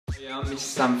Yeah, I'm Mr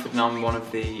Sanford and I'm one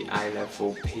of the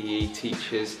A-Level PE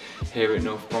teachers here at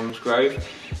North Bromsgrove.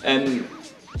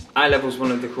 A-Level is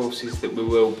one of the courses that we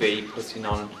will be putting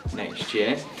on next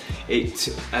year. It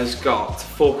has got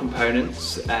 4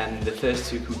 components, and the first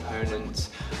 2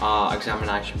 components are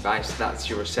examination based. That's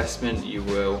your assessment. You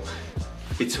will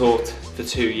be taught for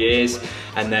 2 years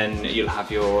and then you'll have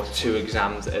your 2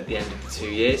 exams at the end of the 2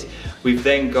 years. We've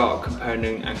then got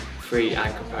component 3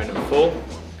 and component 4.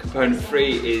 Component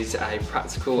 3 is a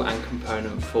practical and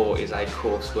component 4 is a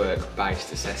coursework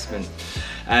based assessment.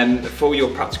 For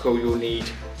your practical you'll need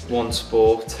one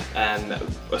sport,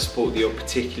 a sport that you're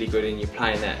particularly good in, you're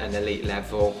playing at an elite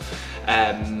level,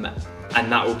 and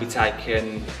that will be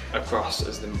taken across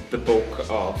as the bulk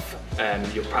of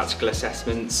your practical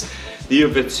assessments. The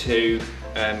other 2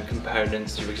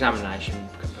 components, your examination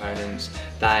components,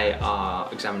 they are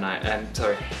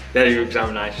they're your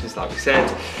examinations like we said,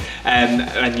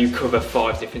 and you cover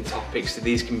 5 different topics. So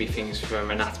these can be things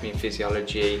from anatomy and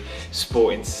physiology,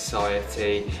 sport in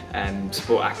society,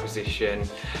 sport acquisition,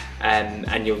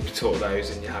 and you'll be taught those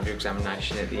and you'll have your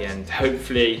examination at the end.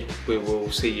 Hopefully we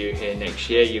will see you here next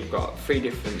year. You've got 3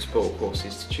 different sport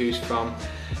courses to choose from,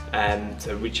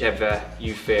 so whichever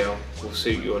you feel will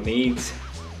suit your needs,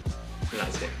 and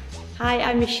that's it. Hi,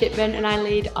 I'm Miss Shipman and I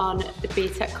lead on the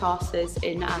BTEC courses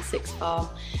in our 6th form.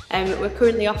 We're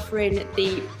currently offering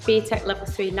the BTEC Level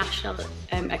 3 National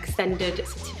Extended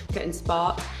Certificate in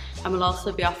Sport, and we'll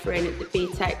also be offering the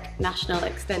BTEC National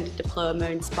Extended Diploma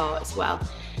in Sport as well.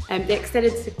 The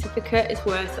extended certificate is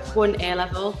worth 1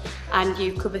 A-level and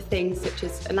you cover things such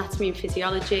as anatomy and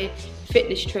physiology,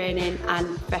 fitness training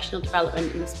and professional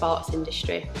development in the sports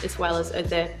industry, as well as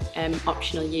other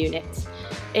optional units.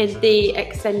 In the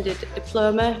extended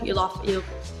diploma you'll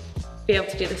be able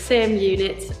to do the same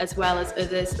units as well as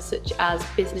others such as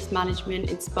business management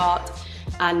in sport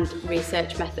and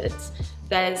research methods.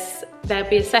 They'll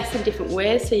be assessed in different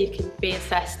ways, so you can be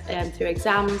assessed through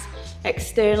exams,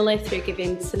 externally through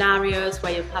giving scenarios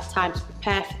where you'll have time to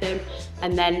prepare for them,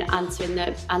 and then answering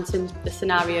the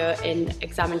scenario in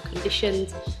examined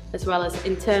conditions, as well as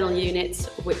internal units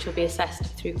which will be assessed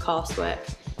through coursework.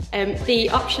 The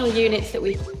optional units that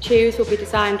we choose will be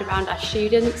designed around our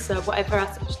students, so whatever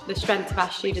the strength of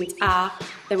our students are,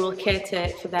 then we'll cater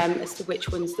for them as to which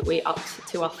ones that we opt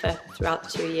to offer throughout the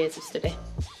 2 years of study.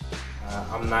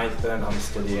 I'm Nathan, I'm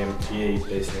studying PE,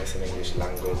 Business and English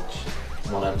Language.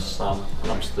 My name's Sam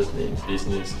and I'm studying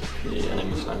Business, PE and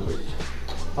English Language.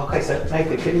 Okay, so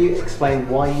Nathan, can you explain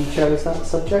why you chose that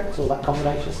subject or that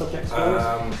combination of subjects for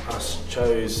us? I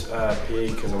chose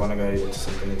PE because I want to go into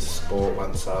something into sport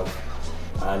once I've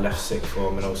left 6th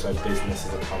form, and also business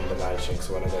as a combination because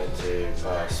I want to go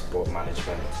into sport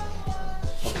management.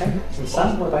 Okay, and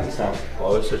Sam, what about yourself? I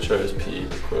also chose PE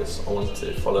because I wanted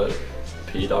to follow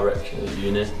PE direction at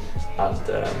uni,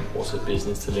 and also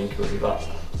business to link with that.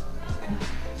 Okay.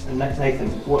 And Nathan,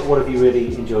 what have you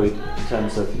really enjoyed in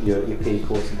terms of your PE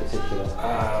course in particular?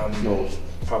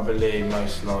 Probably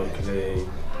most likely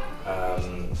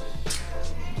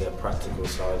the practical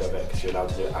side of it, because you're allowed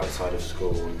to do it outside of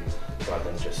school rather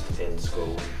than just in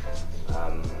school.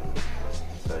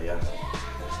 So yeah.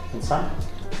 And Sam?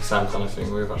 Same kind of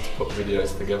thing. We've had to put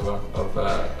videos together of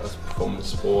us performing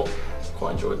sport.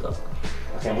 Quite enjoyed that.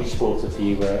 Okay, and which sports have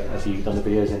you done the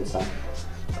videos in, Sam?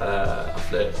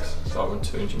 Athletics, so I run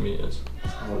 200 metres.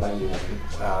 And what about you, Nathan?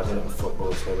 I did it in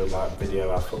football, so we like video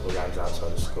our football games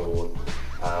outside of school.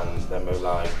 Then we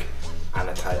like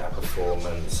annotate our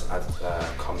performance, add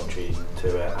commentary to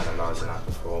it, analysing our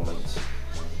performance.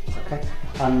 Okay,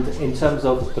 and in terms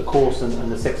of the course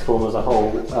and the 6th form as a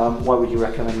whole, why would you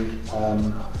recommend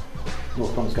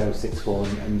North Bromsgrove 6th form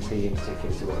and PE in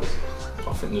particular to us?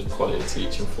 I think the quality of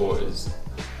teaching for it is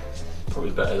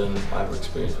probably better than I ever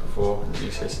experienced before in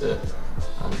GCSE,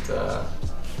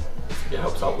 and it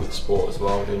helps out with sport as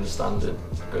well, the understanding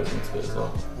that goes into it as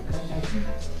well.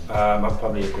 I'd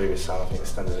probably agree with Sam. I think the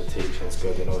standard of teaching is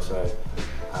good, and also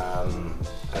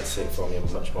at 6th form you're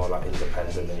much more like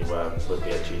independent than you would be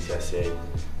at GCSE,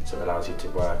 so it allows you to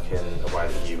work in a way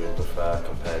that you would prefer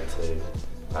compared to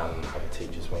how the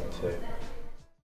teachers want you to.